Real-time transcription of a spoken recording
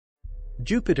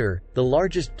Jupiter, the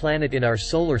largest planet in our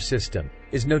solar system,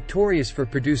 is notorious for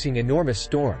producing enormous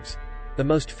storms, the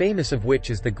most famous of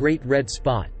which is the Great Red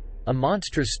Spot, a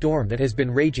monstrous storm that has been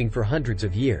raging for hundreds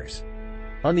of years.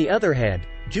 On the other hand,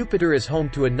 Jupiter is home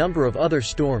to a number of other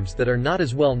storms that are not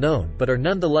as well known but are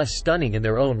nonetheless stunning in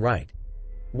their own right.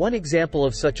 One example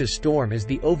of such a storm is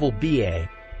the Oval BA,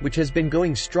 which has been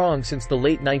going strong since the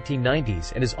late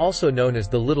 1990s and is also known as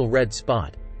the Little Red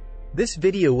Spot. This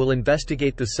video will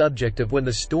investigate the subject of when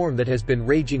the storm that has been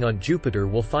raging on Jupiter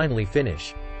will finally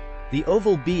finish. The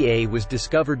Oval BA was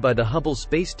discovered by the Hubble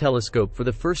Space Telescope for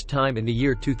the first time in the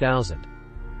year 2000.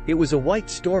 It was a white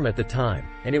storm at the time,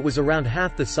 and it was around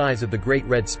half the size of the Great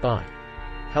Red Spot.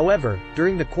 However,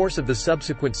 during the course of the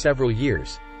subsequent several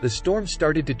years, the storm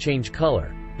started to change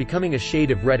color, becoming a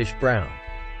shade of reddish-brown.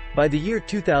 By the year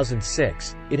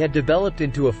 2006, it had developed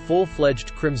into a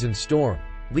full-fledged crimson storm,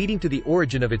 leading to the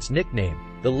origin of its nickname,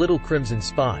 the Little Crimson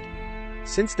Spot.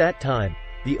 Since that time,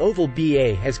 the Oval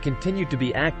BA has continued to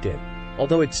be active,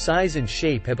 although its size and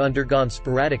shape have undergone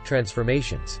sporadic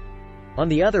transformations. On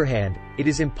the other hand, it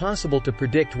is impossible to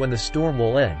predict when the storm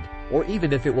will end, or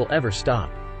even if it will ever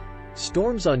stop.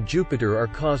 Storms on Jupiter are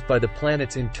caused by the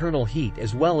planet's internal heat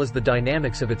as well as the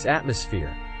dynamics of its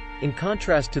atmosphere, in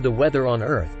contrast to the weather on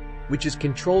Earth, which is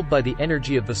controlled by the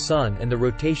energy of the Sun and the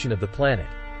rotation of the planet.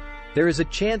 There is a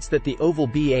chance that the Oval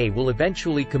BA will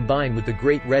eventually combine with the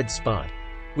Great Red Spot,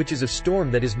 which is a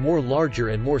storm that is more larger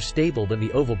and more stable than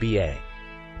the Oval BA.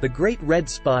 The Great Red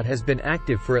Spot has been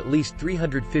active for at least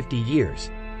 350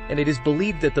 years, and it is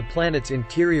believed that the planet's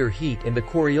interior heat and the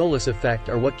Coriolis effect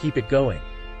are what keep it going.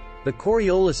 The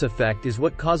Coriolis effect is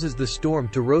what causes the storm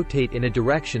to rotate in a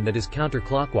direction that is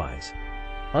counterclockwise.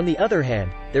 On the other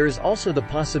hand, there is also the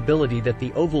possibility that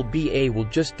the Oval BA will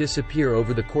just disappear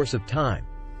over the course of time,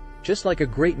 just like a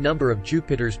great number of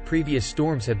Jupiter's previous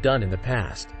storms have done in the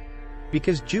past.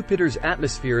 Because Jupiter's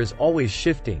atmosphere is always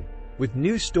shifting, with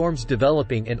new storms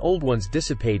developing and old ones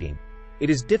dissipating, it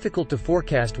is difficult to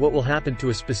forecast what will happen to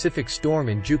a specific storm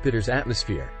in Jupiter's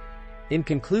atmosphere. In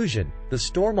conclusion, the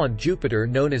storm on Jupiter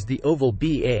known as the Oval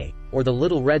BA, or the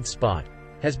Little Red Spot,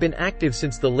 has been active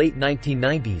since the late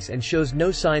 1990s and shows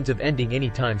no signs of ending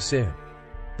anytime soon.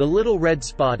 The Little Red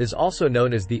Spot is also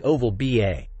known as the Oval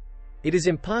BA. It is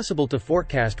impossible to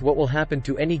forecast what will happen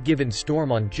to any given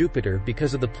storm on Jupiter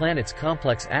because of the planet's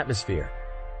complex atmosphere.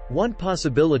 One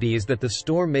possibility is that the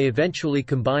storm may eventually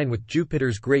combine with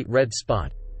Jupiter's Great Red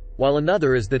Spot, while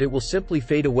another is that it will simply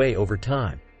fade away over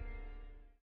time.